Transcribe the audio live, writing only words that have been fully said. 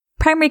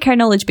Primary Care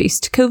Knowledge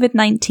Boost,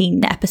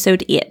 COVID-19,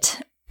 Episode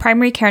 8,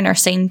 Primary Care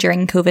Nursing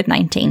during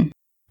COVID-19.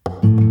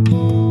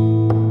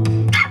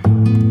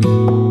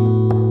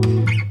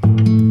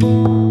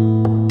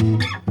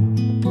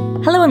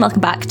 Hello and welcome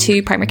back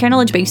to Primary Care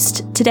Knowledge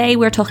Boost. Today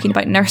we're talking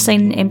about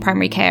nursing in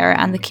primary care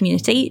and the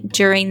community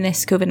during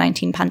this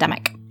COVID-19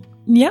 pandemic.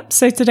 Yep,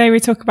 so today we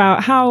talk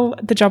about how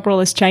the job role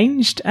has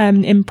changed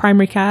in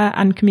primary care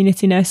and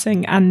community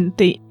nursing and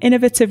the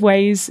innovative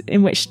ways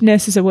in which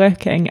nurses are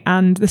working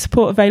and the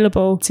support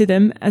available to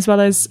them, as well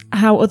as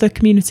how other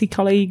community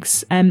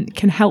colleagues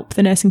can help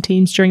the nursing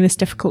teams during this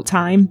difficult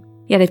time.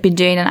 Yeah, they've been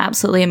doing an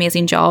absolutely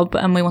amazing job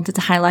and we wanted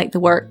to highlight the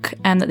work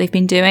that they've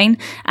been doing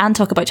and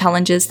talk about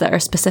challenges that are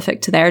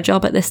specific to their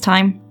job at this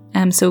time.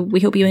 So we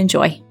hope you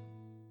enjoy.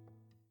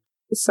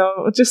 So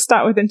we'll just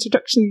start with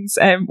introductions.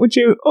 Would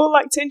you all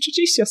like to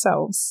introduce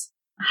yourselves?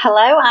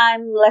 Hello,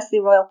 I'm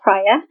Leslie Royal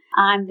Pryor.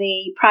 I'm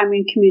the Primary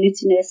and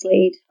Community Nurse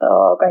Lead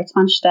for Greater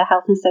Manchester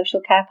Health and Social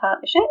Care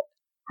Partnership.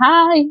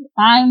 Hi,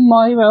 I'm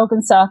Moira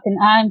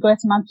Ogun-Sarkin. I'm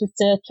Greater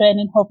Manchester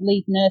Training Hub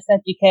Lead Nurse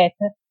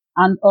Educator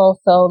and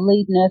also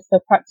Lead Nurse for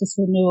Practice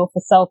Renewal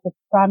for Salford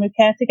Primary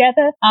Care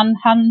Together and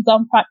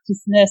Hands-on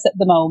Practice Nurse at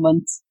the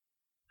moment.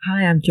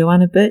 Hi, I'm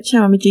Joanna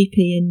Bircher. I'm a GP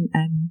in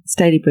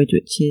Stalybridge,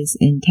 which is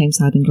in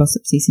Tameside and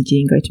Glossop CCG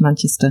in Greater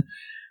Manchester,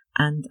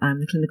 and I'm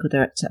the Clinical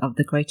Director of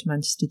the Greater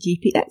Manchester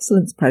GP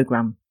Excellence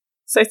Programme.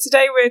 So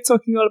today we're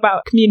talking all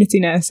about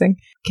community nursing.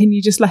 Can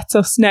you just let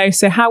us know,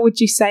 so how would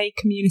you say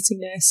community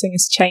nursing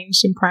has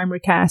changed in primary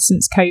care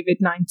since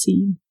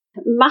COVID-19?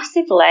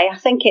 Massively. I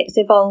think it's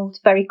evolved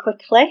very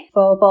quickly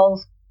for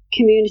both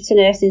community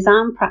nurses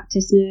and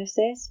practice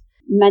nurses.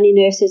 Many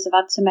nurses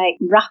have had to make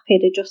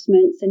rapid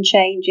adjustments and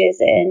changes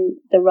in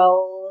the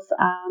roles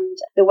and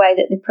the way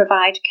that they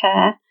provide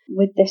care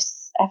with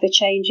this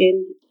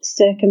ever-changing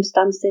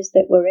circumstances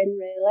that we're in,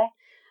 really.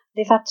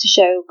 They've had to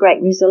show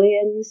great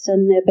resilience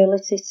and the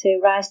ability to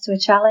rise to a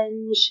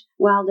challenge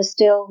while they're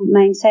still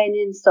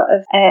maintaining sort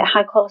of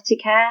high-quality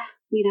care,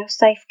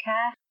 safe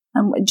care.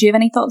 Do you have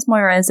any thoughts,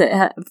 Moira? Is it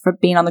for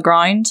being on the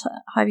ground?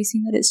 Have you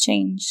seen that it's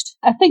changed?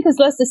 I think, as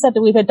Leslie said,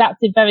 that we've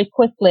adapted very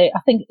quickly.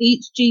 I think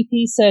each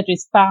GP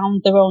surgery's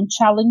found their own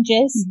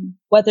challenges,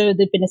 whether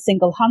they've been a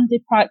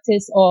single-handed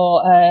practice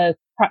or a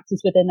practice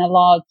within a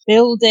large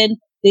building.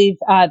 They've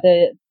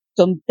either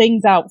done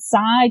things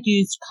outside,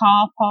 used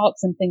car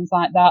parks and things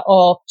like that,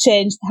 or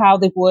changed how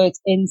they've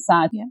worked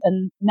inside. Yeah.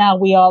 And now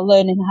we are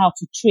learning how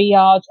to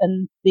triage,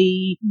 and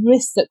the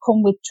risks that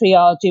come with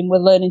triaging, we're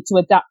learning to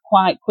adapt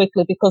quite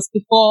quickly, because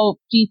before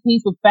GPs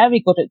were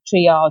very good at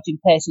triaging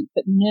patients,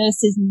 but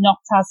nurses not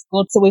as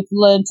good. So we've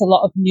learned a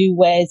lot of new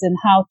ways and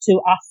how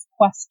to ask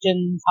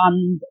questions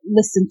and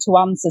listen to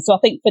answers. So I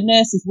think for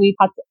nurses, we've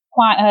had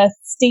quite a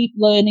steep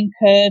learning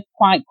curve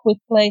quite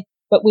quickly,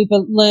 but we've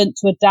learned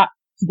to adapt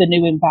to the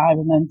new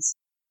environment.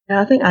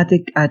 Yeah, I think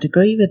I'd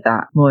agree with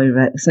that,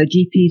 Moira. So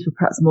GPs were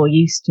perhaps more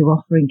used to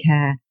offering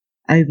care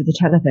over the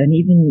telephone,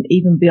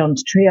 even beyond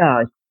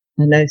triage.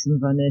 I know some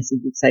of our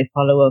nurses would say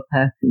follow up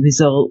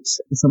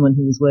results for someone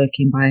who was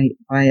working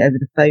by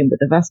over the phone, but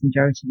the vast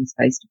majority was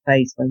face to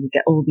face, where you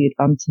get all the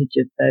advantage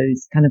of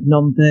those kind of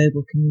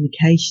non-verbal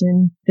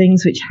communication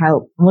things which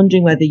help. I'm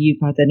wondering whether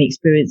you've had any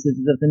experiences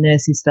of the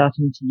nurses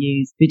starting to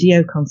use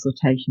video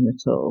consultation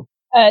at all.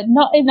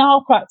 Not in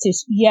our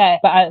practice yet,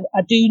 but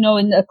I do know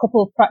in a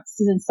couple of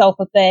practices in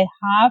Salford they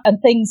have. And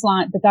things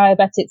like the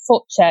diabetic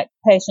foot check,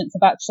 patients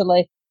have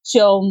actually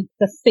shown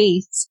the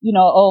feet,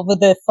 over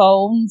the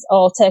phones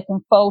or taken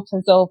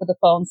photos over the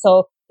phone.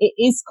 So it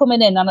is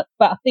coming in.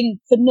 But I think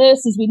for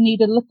nurses, we need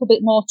a little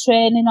bit more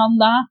training on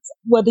that.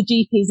 Where the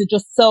GPs are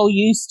just so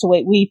used to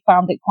it, we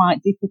found it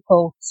quite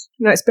difficult.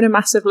 It's been a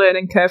massive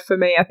learning curve for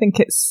me. I think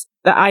it's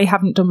that I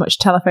haven't done much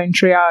telephone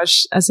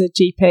triage as a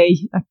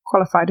GP. I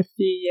qualified a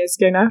few years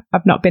ago now.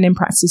 I've not been in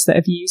practices that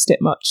have used it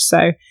much.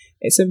 So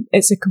it's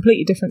a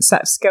completely different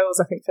set of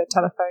skills, I think, for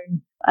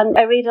telephone. And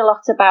I read a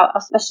lot about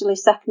especially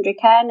secondary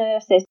care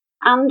nurses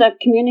and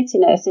community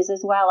nurses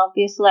as well,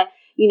 obviously,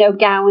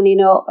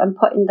 gowning up and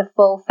putting the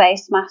full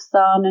face mask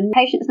on and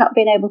patients not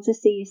being able to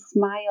see you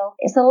smile.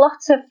 It's a lot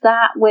of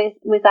that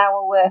with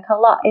our work. A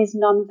lot is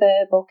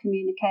non-verbal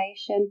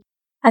communication.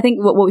 I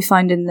think what we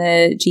found in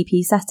the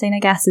GP setting, I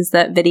guess, is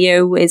that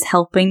video is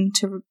helping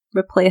to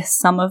replace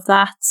some of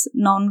that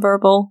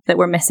non-verbal that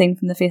we're missing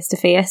from the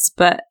face-to-face.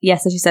 But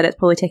yes, as you said, it's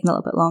probably taken a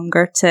little bit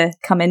longer to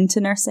come into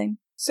nursing.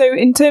 So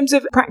in terms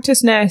of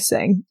practice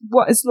nursing,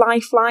 what is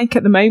life like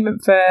at the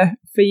moment for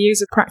you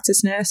as a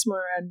practice nurse,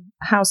 Maura, and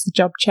how's the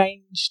job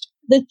changed?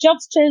 The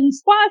job's changed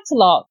quite a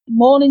lot.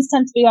 Mornings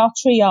tend to be our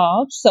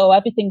triage, so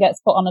everything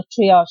gets put on a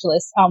triage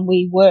list and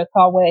we work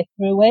our way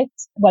through it,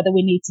 whether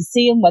we need to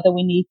see them, whether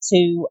we need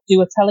to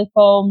do a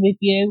telephone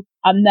review.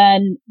 And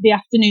then the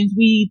afternoons,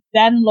 we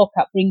then look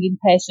at bringing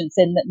patients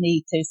in that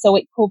need to. So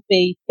it could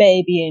be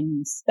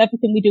baby-ins,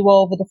 everything we do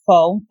over the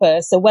phone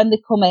first. So when they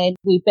come in,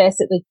 we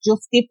basically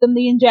just give them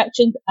the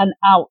injections and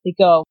out they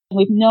go.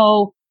 We've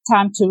no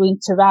time to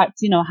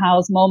interact,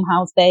 how's mum,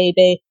 how's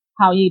baby,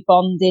 how you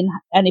bonding,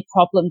 any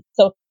problems.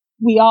 So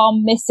we are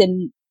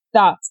missing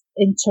that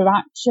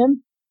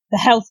interaction. The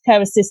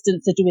healthcare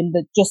assistants are doing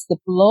just the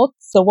blood.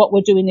 So what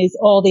we're doing is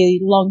all the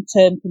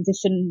long-term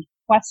condition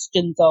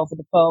questions over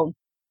the phone.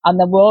 And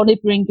then we're only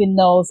bringing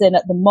those in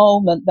at the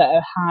moment that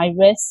are high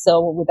risk.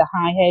 So with a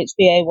high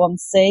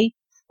HbA1c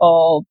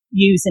or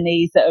using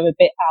these that are a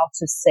bit out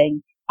of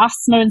sync.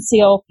 Asthma and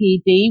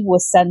COPD, we're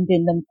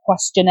sending them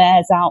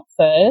questionnaires out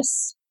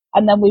first.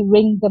 And then we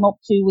ring them up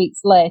 2 weeks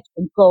later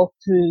and go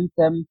through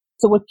them.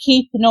 So we're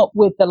keeping up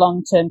with the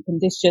long-term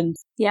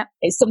conditions. Yeah.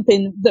 It's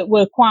something that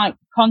we're quite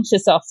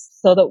conscious of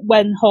so that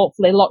when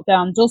hopefully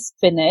lockdown does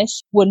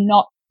finish, we're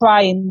not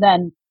trying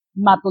then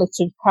madly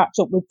to catch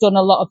up. We've done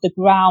a lot of the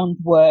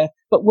groundwork,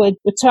 but we're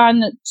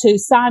trying to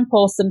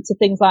signpost them to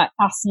things like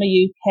Asthma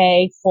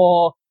UK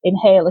for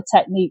inhaler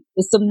technique.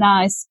 There's some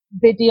nice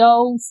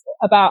videos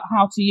about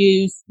how to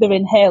use their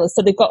inhalers.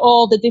 So they've got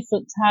all the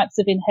different types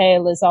of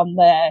inhalers on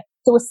there.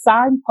 So we're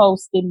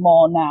signposting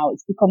more now.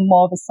 It's become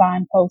more of a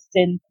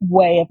signposting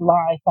way of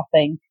life, I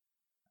think.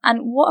 And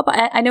what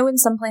about, I know in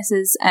some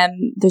places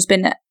there's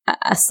been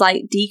a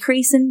slight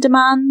decrease in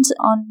demand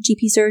on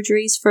GP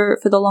surgeries for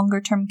the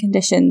longer term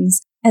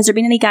conditions. Has there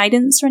been any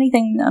guidance or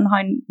anything on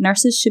how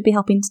nurses should be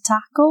helping to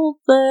tackle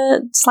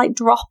the slight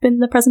drop in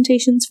the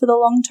presentations for the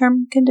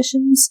long-term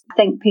conditions? I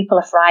think people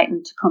are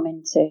frightened to come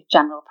into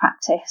general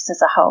practice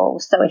as a whole.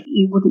 So if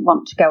you wouldn't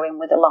want to go in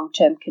with a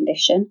long-term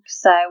condition.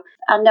 So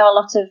I know a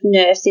lot of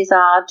nurses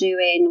are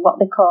doing what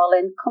they're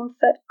calling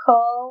comfort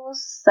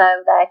calls. So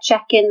they're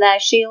checking their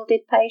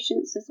shielded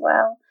patients as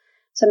well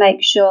to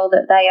make sure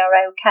that they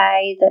are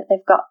okay, that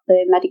they've got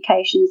the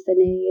medications they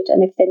need,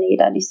 and if they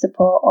need any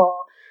support or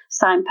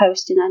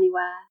signposting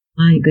anywhere.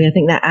 I agree. I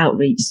think that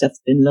outreach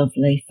stuff's been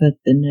lovely for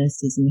the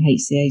nurses and the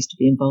HCAs to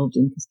be involved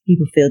in, because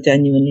people feel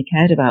genuinely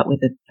cared about with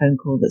a phone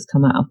call that's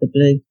come out of the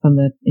blue from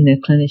a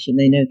clinician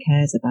they know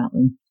cares about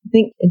them. I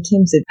think in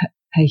terms of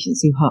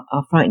patients who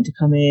are frightened to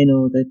come in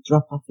or the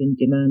drop off in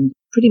demand,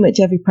 pretty much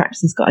every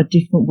practice has got a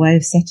different way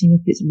of setting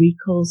up its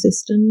recall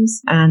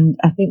systems. And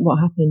I think what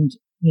happened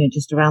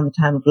just around the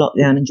time of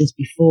lockdown and just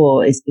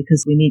before is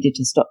because we needed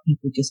to stop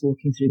people just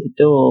walking through the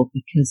door,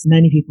 because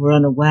many people were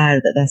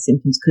unaware that their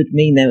symptoms could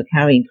mean they were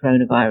carrying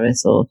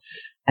coronavirus or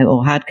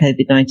had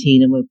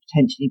COVID-19 and were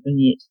potentially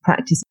bringing it to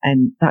practice.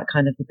 And that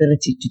kind of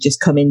ability to just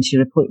come into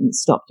your appointment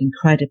stopped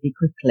incredibly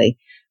quickly,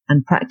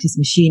 and practice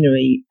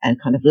machinery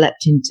and kind of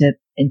leapt into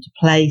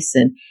place,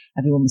 and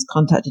everyone was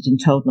contacted and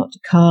told not to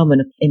come,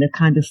 and in a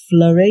kind of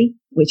flurry,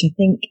 which I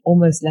think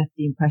almost left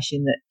the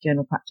impression that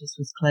general practice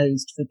was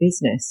closed for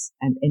business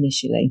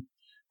initially.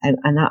 And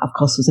that, of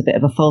course, was a bit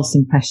of a false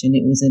impression.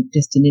 It was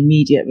just an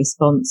immediate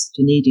response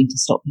to needing to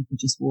stop people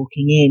just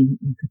walking in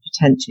who could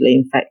potentially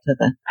infect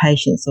other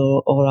patients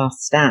or our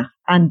staff.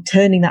 And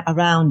turning that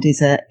around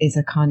is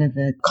a kind of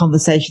a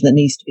conversation that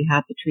needs to be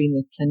had between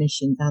the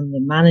clinicians and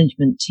the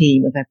management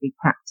team of every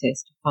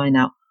practice to find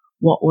out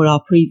what were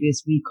our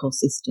previous recall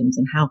systems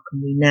and how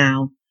can we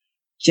now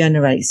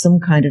generate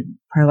some kind of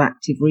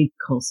proactive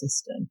recall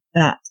system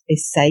that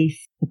is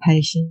safe for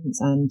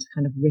patients and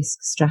kind of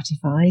risk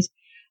stratified.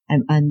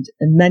 And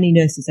many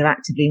nurses are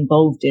actively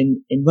involved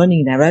in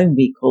running their own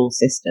recall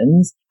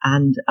systems,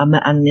 and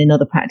in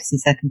other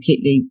practices they're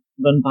completely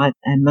run by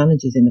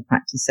managers in the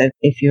practice. So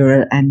if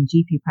you're a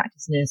GP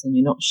practice nurse and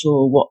you're not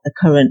sure what the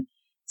current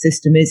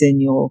system is in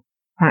your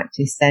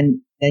practice,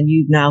 then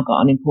you've now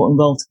got an important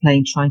role to play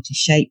in trying to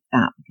shape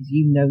that, because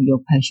you know your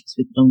patients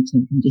with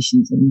long-term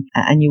conditions,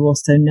 and you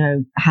also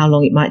know how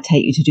long it might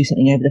take you to do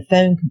something over the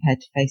phone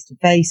compared to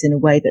face-to-face in a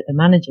way that the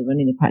manager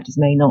running the practice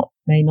may not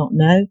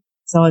know.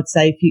 So I'd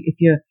say if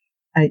you're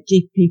a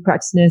GP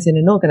practice nurse in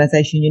an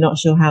organisation, you're not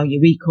sure how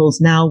your recall's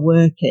now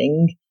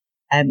working,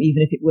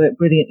 even if it worked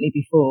brilliantly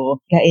before,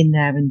 get in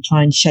there and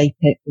try and shape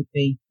it would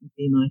be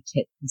my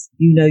tip, because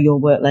you know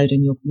your workload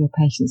and your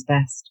patients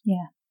best.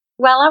 Yeah.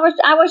 Well,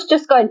 I was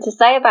just going to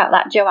say about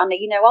that, Joanna,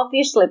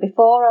 obviously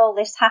before all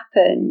this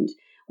happened,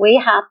 we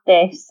had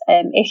this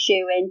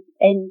issue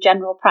in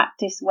general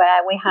practice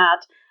where we had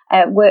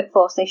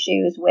workforce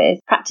issues with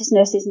practice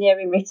nurses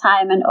nearing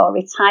retirement or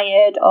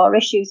retired, or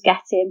issues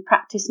getting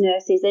practice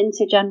nurses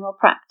into general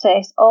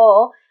practice,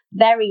 or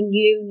very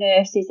new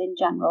nurses in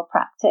general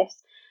practice.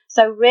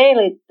 So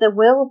really, there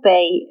will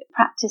be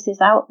practices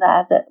out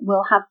there that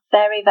will have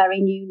very, very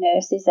new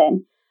nurses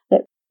in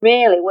that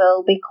really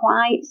will be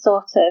quite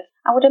sort of,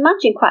 I would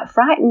imagine, quite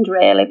frightened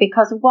really,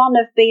 because one,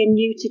 of being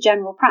new to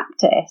general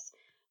practice,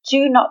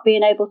 two, not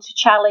being able to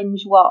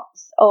challenge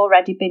what's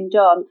already been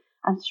done,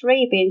 and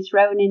three, being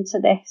thrown into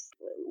this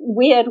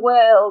weird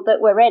world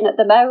that we're in at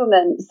the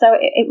moment. So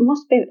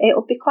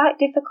it'll be quite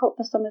difficult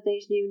for some of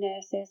these new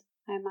nurses,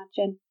 I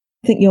imagine.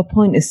 I think your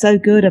point is so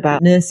good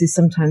about nurses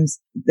sometimes,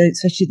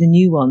 especially the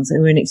new ones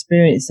who are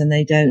inexperienced and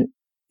they don't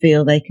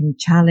feel they can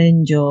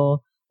challenge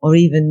or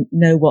even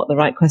know what the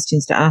right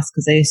questions to ask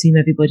because they assume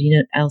everybody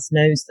else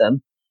knows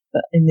them.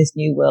 But in this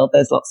new world,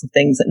 there's lots of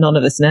things that none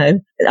of us know.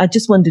 I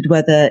just wondered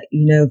whether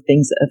you know of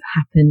things that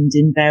have happened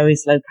in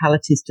various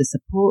localities to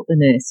support the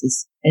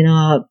nurses. In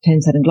our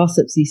Tameshead and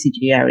Glossop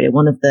CCG area,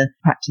 one of the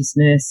practice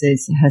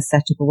nurses has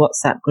set up a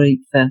WhatsApp group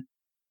for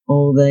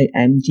all the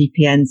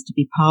GPNs to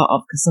be part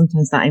of, because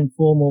sometimes that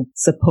informal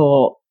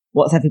support,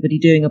 what's everybody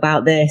doing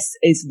about this,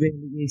 is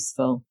really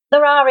useful.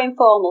 There are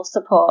informal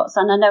supports,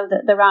 and I know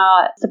that there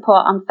are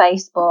support on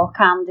Facebook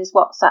and there's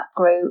WhatsApp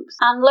groups,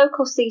 and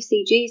local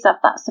CCGs have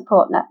that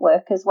support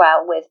network as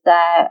well, with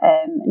their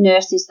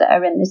nurses that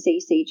are in the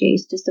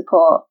CCGs to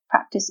support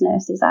practice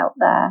nurses out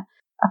there.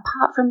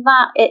 Apart from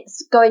that,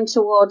 it's going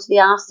towards the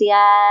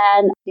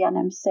RCN, the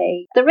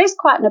NMC. There is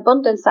quite an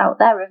abundance out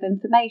there of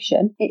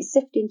information. It's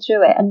sifting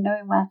through it and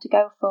knowing where to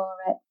go for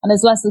it. And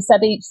as Leslie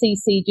said, each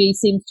CCG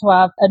seems to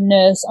have a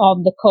nurse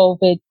on the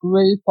COVID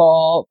group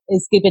or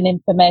is giving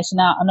information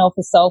out. I know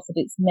for Salford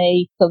it's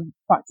me. Some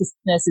practice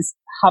nurses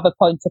have a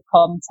point of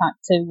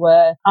contact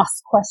to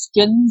ask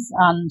questions,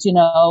 and, you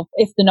know,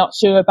 if they're not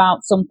sure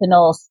about something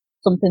or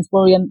something's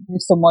worrying,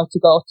 there's somewhere to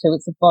go to.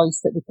 It's a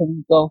voice that they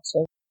can go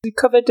to. We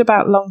covered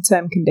about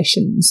long-term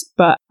conditions,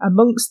 but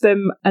amongst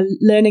them are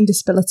learning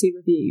disability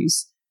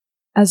reviews.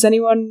 Has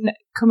anyone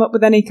come up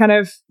with any kind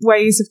of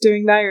ways of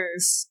doing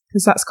those?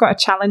 Because that's quite a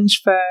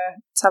challenge for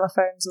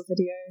telephones or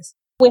videos.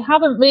 We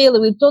haven't really.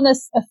 We've done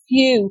a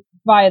few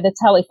via the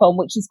telephone,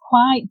 which is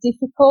quite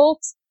difficult.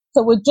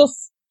 So we're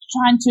just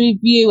trying to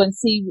review and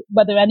see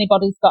whether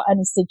anybody's got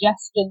any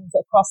suggestions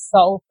across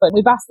Salford.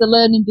 We've asked the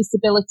learning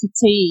disability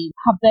team,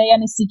 have they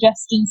any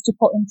suggestions to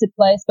put into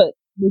place, but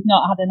we've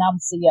not had an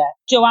answer yet.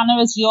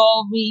 Joanna, as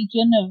your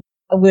region of...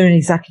 We're in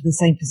exactly the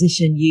same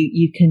position.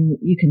 You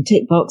can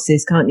tick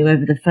boxes, can't you,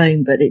 over the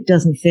phone, but it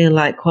doesn't feel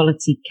like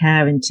quality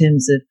care in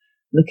terms of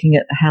looking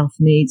at the health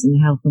needs and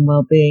the health and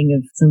well-being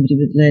of somebody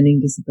with learning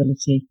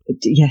disability.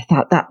 Yeah,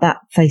 that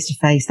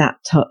face-to-face, that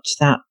touch,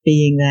 that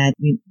being there,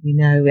 we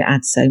know it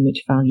adds so much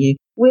value.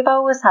 We've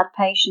always had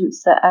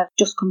patients that have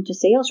just come to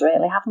see us,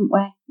 really, haven't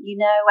we? You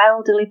know,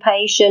 elderly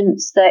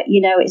patients that,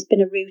 you know, it's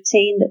been a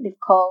routine that they've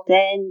called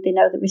in, they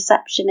know the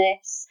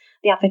receptionists,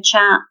 they have a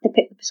chat, they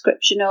pick the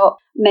prescription up,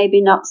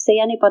 maybe not see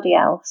anybody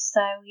else.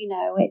 So, you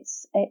know,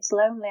 it's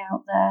lonely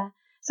out there.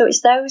 So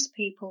it's those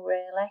people,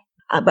 really.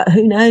 But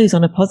who knows,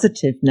 on a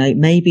positive note,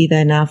 maybe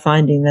they're now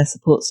finding their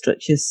support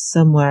structures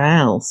somewhere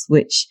else,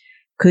 which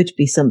could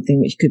be something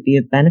which could be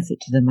of benefit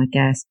to them, I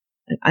guess.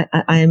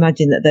 I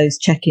imagine that those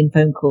check-in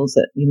phone calls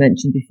that you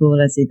mentioned before,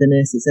 Leslie, the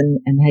nurses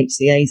and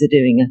HCAs are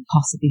doing are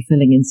possibly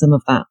filling in some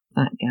of that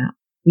gap.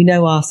 We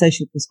know our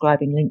social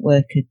prescribing link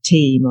worker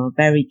team are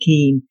very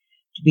keen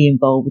to be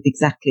involved with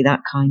exactly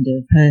that kind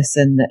of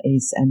person that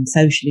is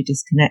socially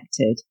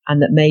disconnected,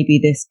 and that maybe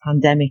this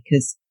pandemic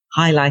has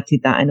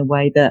highlighted that in a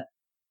way that,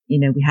 you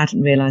know, we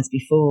hadn't realised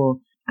before.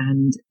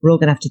 And we're all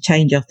going to have to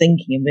change our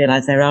thinking and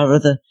realise there are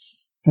other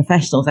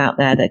professionals out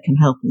there that can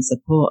help and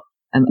support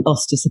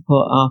us to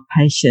support our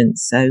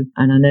patients. So,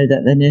 and I know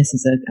that the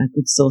nurses are a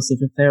good source of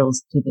referrals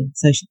to the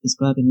social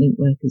prescribing link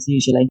workers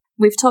usually.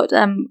 We've talked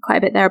quite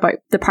a bit there about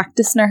the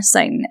practice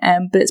nursing,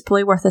 but it's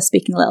probably worth us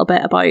speaking a little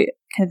bit about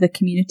kind of the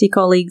community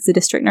colleagues, the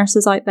district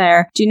nurses out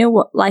there. Do you know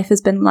what life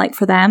has been like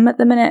for them at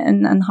the minute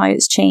and how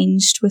it's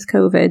changed with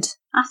COVID?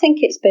 I think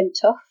it's been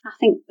tough. I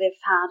think they've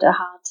had a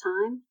hard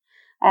time.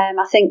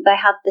 I think they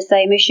had the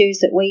same issues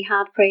that we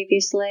had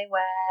previously,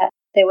 where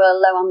they were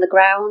low on the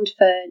ground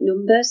for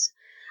numbers.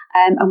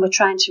 And we're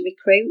trying to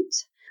recruit.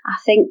 I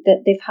think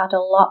that they've had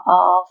a lot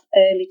of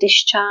early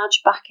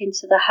discharge back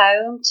into the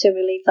home to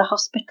relieve the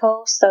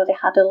hospital. So they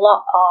had a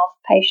lot of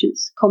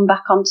patients come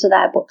back onto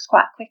their books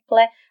quite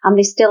quickly, and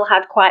they still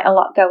had quite a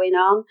lot going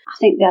on. I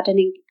think they had an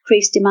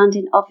increased demand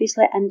in,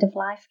 obviously,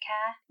 end-of-life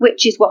care,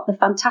 which is what they're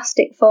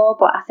fantastic for,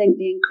 but I think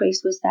the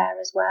increase was there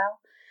as well.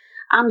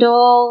 And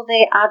all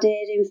the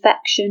added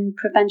infection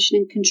prevention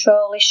and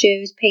control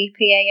issues,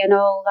 PPE and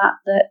all that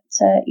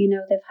you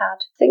know, they've had.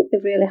 I think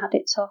they've really had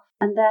it tough.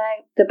 And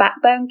they're the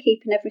backbone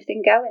keeping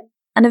everything going.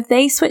 And have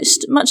they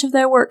switched much of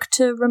their work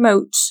to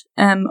remote,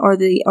 or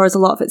is a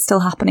lot of it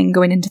still happening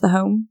going into the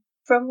home?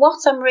 From what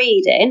I'm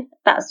reading,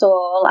 that's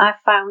all. I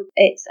found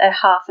it's a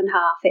half and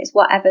half. It's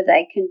whatever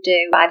they can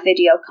do by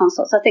video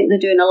consults. I think they're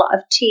doing a lot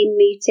of team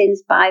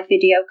meetings by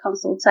video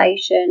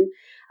consultation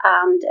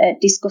and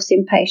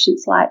discussing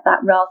patients like that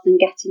rather than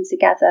getting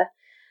together.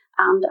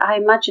 And I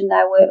imagine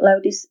their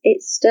workload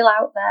it's still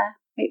out there.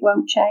 It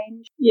won't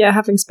change. Yeah,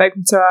 having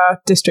spoken to our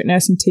district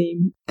nursing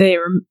team, they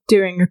are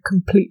doing a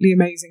completely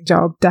amazing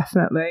job,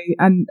 definitely,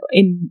 and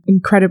in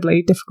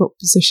incredibly difficult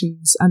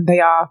positions. And they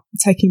are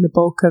taking the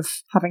bulk of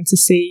having to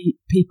see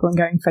people and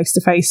going face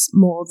to face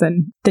more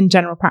than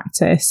general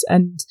practice.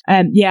 And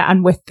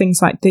and with things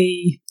like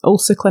the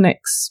ulcer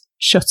clinics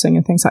shutting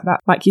and things like that,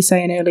 like you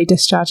say, in early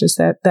discharges,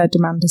 their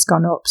demand has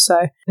gone up. So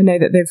I know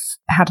that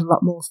they've had a lot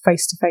more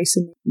face to face,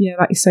 and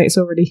like you say, it's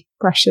already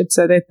pressured.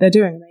 So they're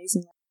doing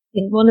amazing. I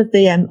think one of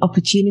the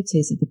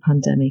opportunities of the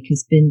pandemic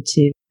has been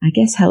to, I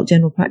guess, help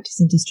general practice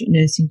and district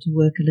nursing to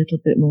work a little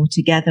bit more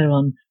together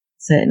on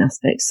certain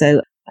aspects.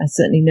 So I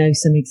certainly know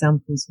some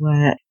examples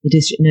where the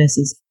district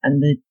nurses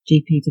and the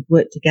GPs have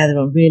worked together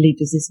on, really,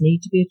 does this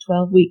need to be a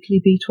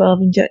 12-weekly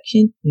B12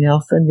 injection? You know,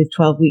 often with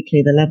 12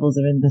 weekly, the levels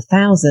are in the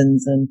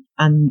thousands,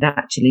 and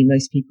actually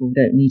most people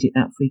don't need it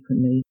that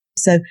frequently.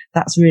 So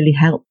that's really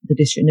helped the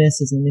district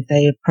nurses. And if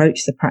they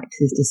approach the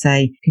practices to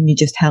say, can you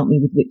just help me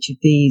with which of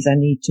these I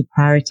need to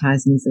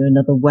prioritise, and is there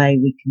another way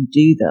we can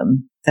do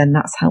them, then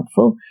that's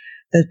helpful.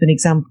 There's been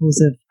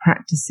examples of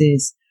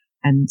practices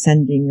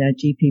sending their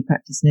GP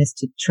practice nurse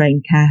to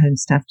train care home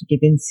staff to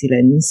give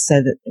insulins so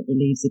that it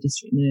relieves the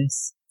district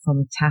nurse from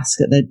a task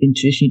that they'd been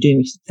traditionally doing,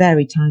 which is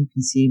very time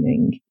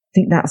consuming.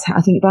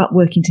 I think about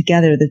working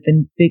together. There's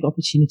been big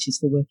opportunities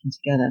for working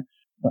together,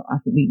 but I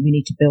think we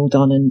need to build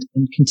on and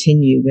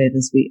continue with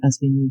as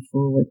we move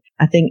forward.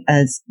 I think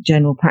as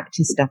general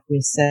practice staff, we're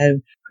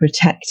so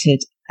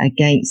protected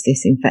against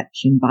this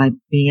infection by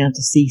being able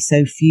to see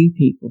so few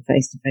people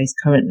face to face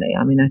currently.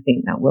 I mean, I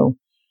think that will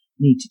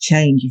need to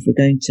change if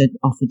we're going to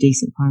offer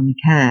decent primary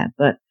care.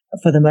 But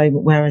for the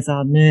moment, whereas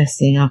our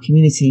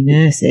community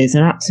nurses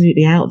are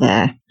absolutely out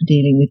there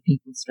dealing with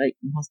people straight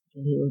from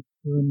hospital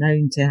who are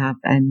known to have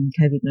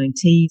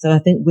COVID-19. So I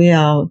think we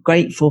are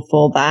grateful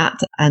for that.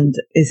 And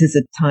this is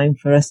a time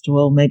for us to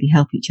all maybe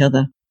help each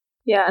other.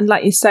 Yeah, and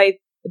like you say,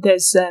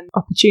 there's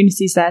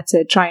opportunities there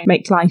to try and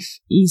make life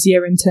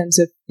easier in terms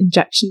of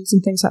injections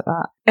and things like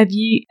that. Have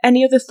you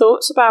any other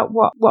thoughts about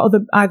what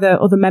either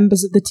other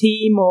members of the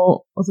team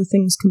or other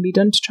things can be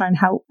done to try and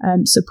help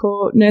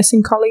support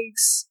nursing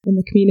colleagues in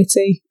the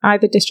community,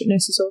 either district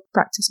nurses or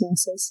practice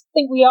nurses?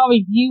 I think we are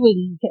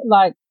reviewing,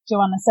 like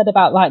Joanna said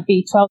about like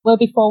B12, where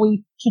before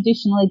we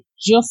traditionally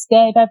just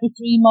gave every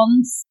 3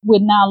 months,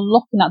 we're now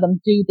looking at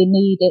them, do they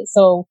need it?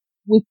 So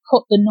we've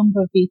cut the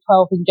number of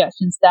B12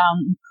 injections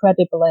down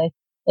incredibly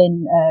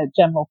in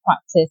general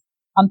practice,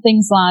 and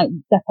things like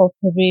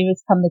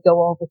Depo-Provera's, can they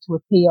go over to a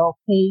POP,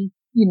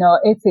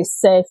 if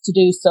it's safe to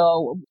do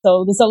so.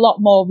 So there's a lot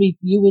more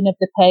reviewing of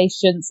the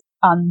patients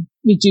and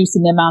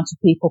reducing the amount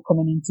of people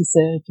coming into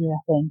surgery, I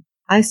think.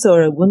 I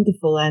saw a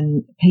wonderful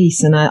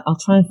piece, and I'll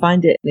try and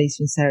find it,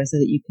 Lisa and Sarah, so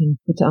that you can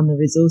put it on the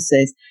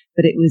resources.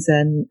 But it was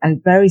a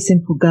very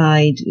simple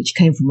guide which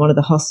came from one of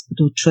the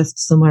hospital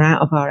trusts somewhere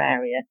out of our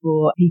area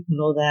for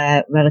people or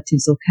their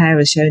relatives or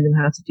carers, showing them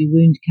how to do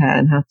wound care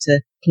and how to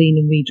clean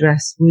and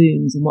redress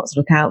wounds and what to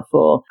look out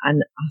for.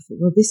 And I thought,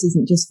 well, this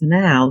isn't just for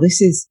now.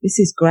 This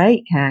is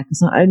great care,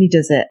 because not only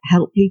does it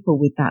help people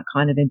with that,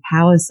 kind of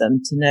empowers them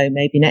to know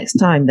maybe next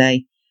time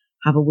they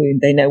have a wound,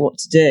 they know what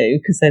to do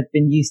because they've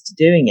been used to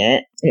doing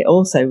it. It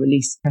also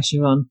released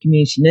pressure on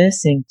community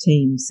nursing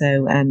teams.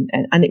 So, and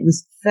it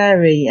was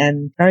very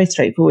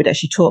straightforward.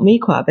 Actually taught me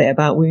quite a bit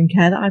about wound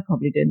care that I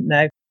probably didn't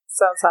know.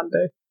 Sounds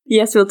handy.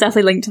 Yes, we'll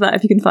definitely link to that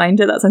if you can find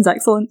it. That sounds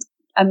excellent.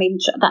 I mean,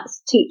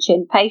 that's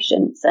teaching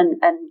patients and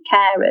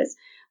carers.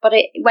 But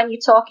when you're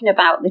talking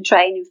about the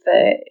training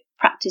for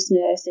practice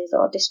nurses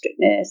or district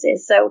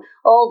nurses, so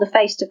all the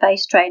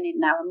face-to-face training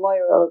now, and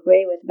Moira will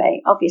agree with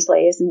me,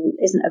 obviously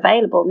isn't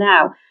available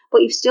now,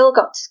 but you've still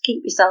got to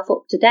keep yourself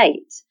up to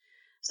date.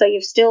 So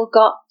you've still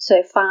got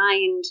to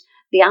find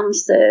the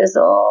answers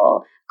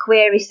or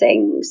query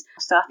things.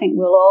 So I think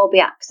we'll all be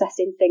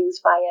accessing things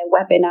via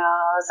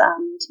webinars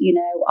and,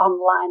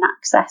 online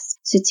access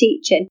to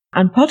teaching.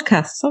 And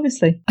podcasts,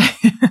 obviously.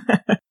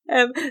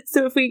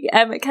 So if we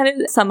kind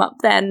of sum up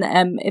then,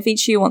 if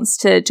each of you wants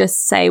to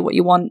just say what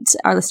you want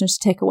our listeners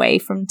to take away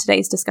from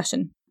today's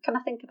discussion. Can I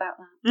think about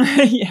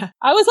that? Yeah.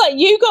 I was like,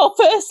 you go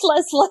first,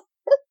 Leslie.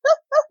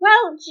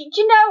 Well,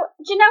 do you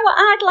know what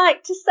I'd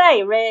like to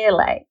say,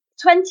 really?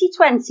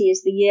 2020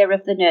 is the year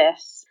of the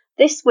nurse.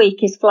 This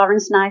week is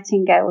Florence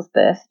Nightingale's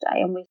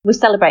birthday, and we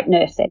celebrate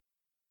nursing.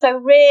 So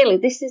really,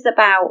 this is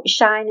about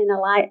shining a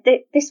light.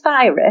 This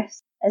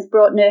virus has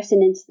brought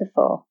nursing into the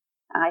fore.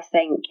 I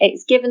think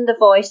it's given the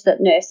voice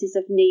that nurses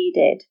have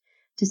needed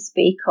to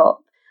speak up,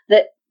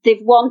 that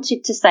they've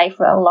wanted to say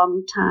for a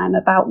long time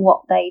about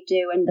what they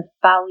do and the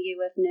value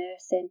of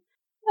nursing.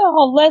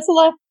 Oh,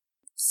 Leslie.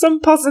 Some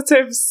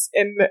positives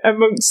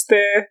amongst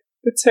the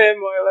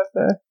turmoil of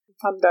the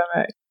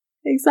pandemic.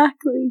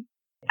 Exactly.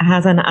 It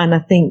has, and I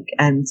think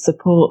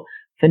support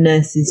for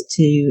nurses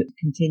to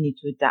continue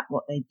to adapt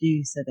what they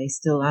do so they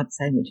still add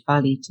so much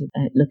value to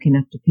looking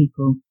after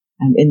people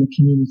in the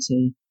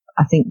community.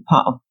 I think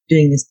part of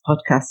doing this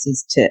podcast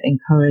is to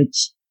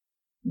encourage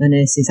the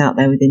nurses out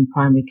there within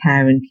primary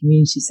care and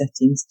community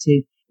settings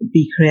to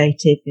be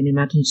creative and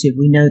imaginative.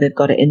 We know they've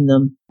got it in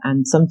them,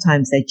 and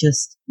sometimes they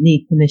just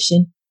need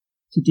permission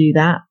to do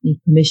that,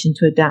 need permission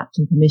to adapt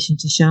and permission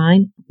to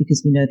shine,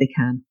 because we know they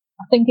can.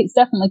 I think it's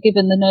definitely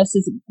given the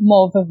nurses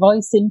more of a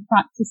voice in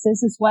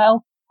practices as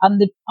well, and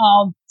they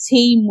are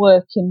team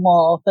working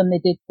more than they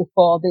did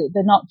before.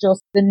 They're not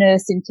just the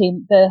nursing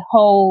team, the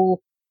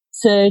whole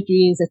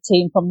surgery is a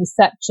team from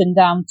reception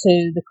down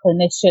to the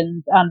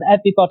clinicians, and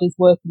everybody's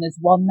working as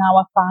one now,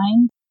 I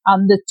find.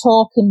 And they're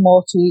talking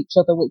more to each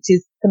other, which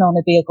can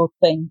only be a good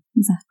thing.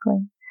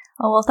 Exactly.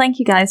 Oh, well, thank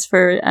you guys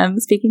for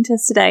speaking to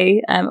us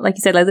today. Like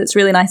you said, Liz, it's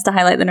really nice to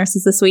highlight the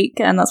nurses this week,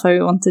 and that's why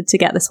we wanted to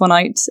get this one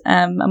out.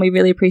 And we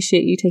really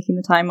appreciate you taking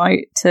the time out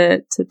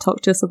to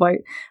talk to us about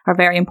our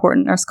very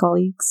important nurse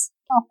colleagues.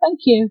 Oh, thank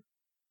you.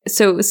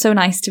 So it was so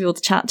nice to be able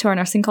to chat to our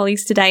nursing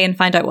colleagues today and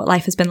find out what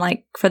life has been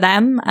like for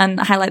them and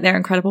highlight their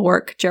incredible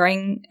work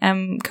during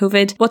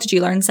COVID. What did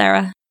you learn,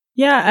 Sarah?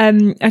 Yeah,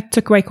 I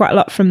took away quite a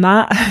lot from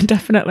that,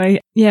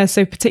 definitely. Yeah,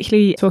 so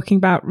particularly talking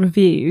about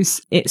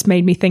reviews, it's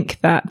made me think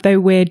that though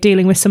we're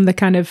dealing with some of the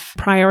kind of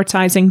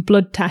prioritising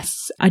blood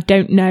tests, I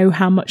don't know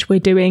how much we're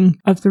doing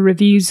of the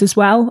reviews as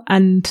well,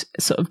 and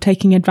sort of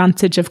taking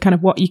advantage of kind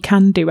of what you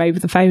can do over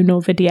the phone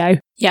or video.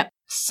 Yeah.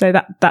 So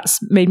that's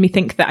made me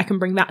think that I can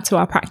bring that to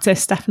our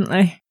practice,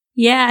 definitely.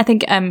 Yeah, I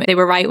think they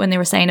were right when they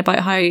were saying about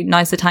how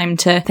now's the time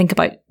to think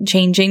about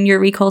changing your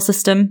recall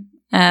system.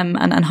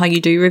 And how you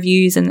do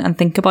reviews and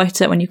think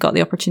about it when you've got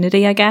the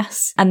opportunity, I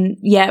guess. And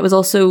yeah, it was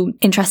also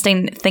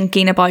interesting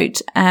thinking about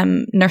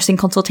nursing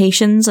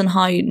consultations and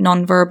how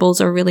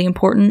non-verbals are really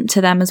important to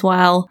them as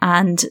well.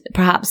 And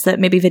perhaps that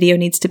maybe video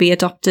needs to be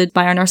adopted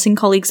by our nursing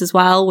colleagues as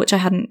well, which I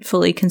hadn't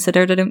fully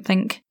considered, I don't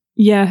think.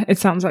 Yeah, it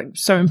sounds like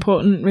so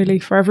important really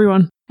for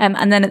everyone.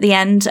 And then at the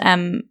end,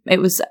 it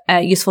was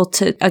useful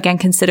to, again,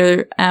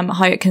 consider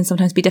how it can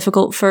sometimes be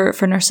difficult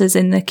for nurses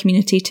in the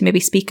community to maybe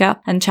speak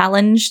up and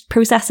challenge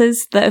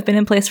processes that have been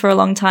in place for a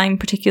long time,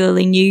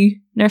 particularly new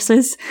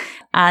nurses.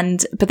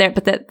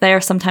 But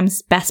they're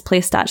sometimes best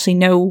placed to actually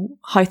know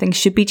how things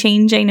should be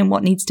changing and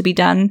what needs to be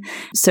done.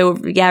 So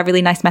yeah,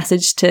 really nice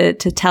message to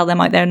tell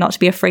them out there not to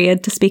be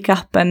afraid to speak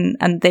up,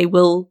 and they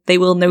will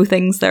know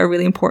things that are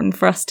really important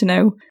for us to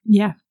know.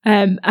 Yeah.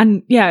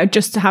 And yeah,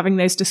 just having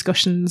those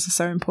discussions are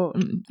so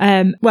important.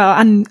 Well,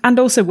 and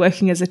also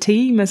working as a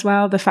team as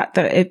well. The fact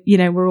that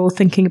we're all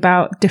thinking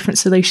about different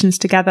solutions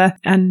together,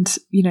 and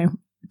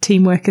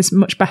teamwork is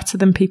much better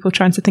than people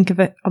trying to think of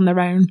it on their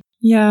own.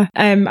 Yeah.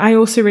 I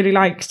also really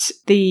liked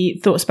the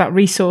thoughts about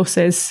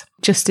resources,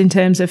 just in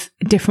terms of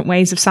different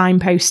ways of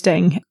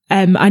signposting.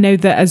 I know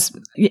that as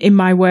in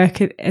my work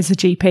as a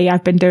GP,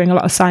 I've been doing a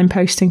lot of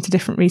signposting to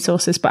different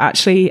resources, but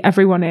actually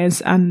everyone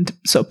is, and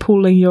sort of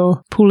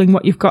pooling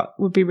what you've got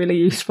would be really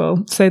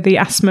useful. So the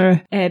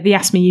asthma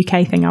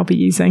UK thing I'll be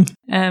using.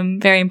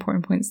 Very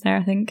important points there,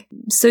 I think.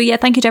 So yeah,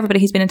 thank you to everybody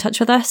who's been in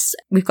touch with us.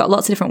 We've got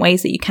lots of different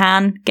ways that you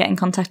can get in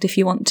contact if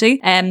you want to.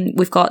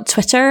 We've got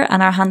Twitter,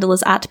 and our handle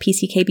is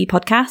 @PCKB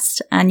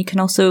Podcast, and you can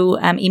also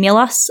email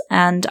us,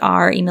 and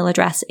our email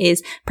address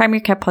is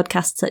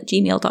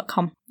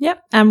primarycarepodcasts@gmail.com. Yep.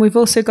 And we've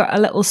also got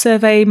a little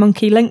Survey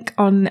Monkey link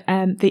on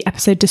the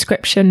episode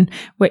description,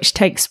 which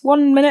takes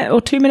 1 minute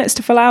or 2 minutes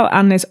to fill out,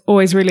 and is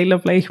always really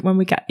lovely when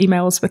we get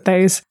emails with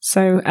those.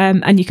 So,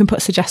 and you can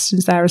put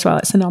suggestions there as well.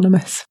 It's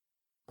anonymous.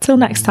 Till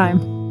next time.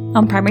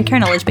 On Primary Care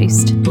Knowledge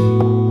Boost.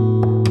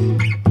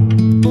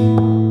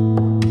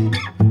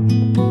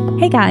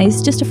 Hey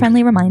guys, just a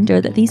friendly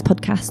reminder that these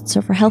podcasts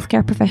are for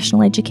healthcare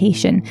professional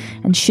education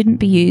and shouldn't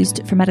be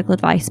used for medical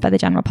advice by the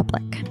general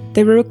public.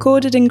 They were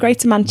recorded in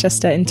Greater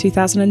Manchester in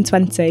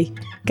 2020.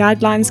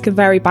 Guidelines can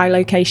vary by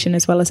location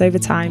as well as over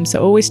time,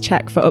 so always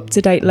check for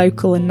up-to-date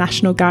local and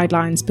national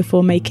guidelines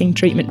before making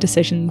treatment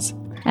decisions.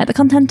 The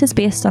content is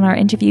based on our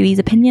interviewee's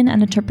opinion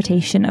and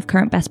interpretation of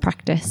current best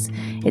practice.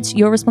 It's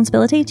your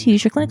responsibility to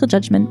use your clinical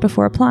judgment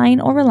before applying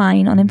or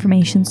relying on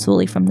information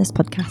solely from this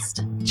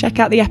podcast. Check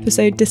out the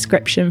episode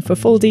description for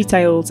full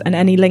details and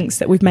any links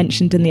that we've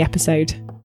mentioned in the episode.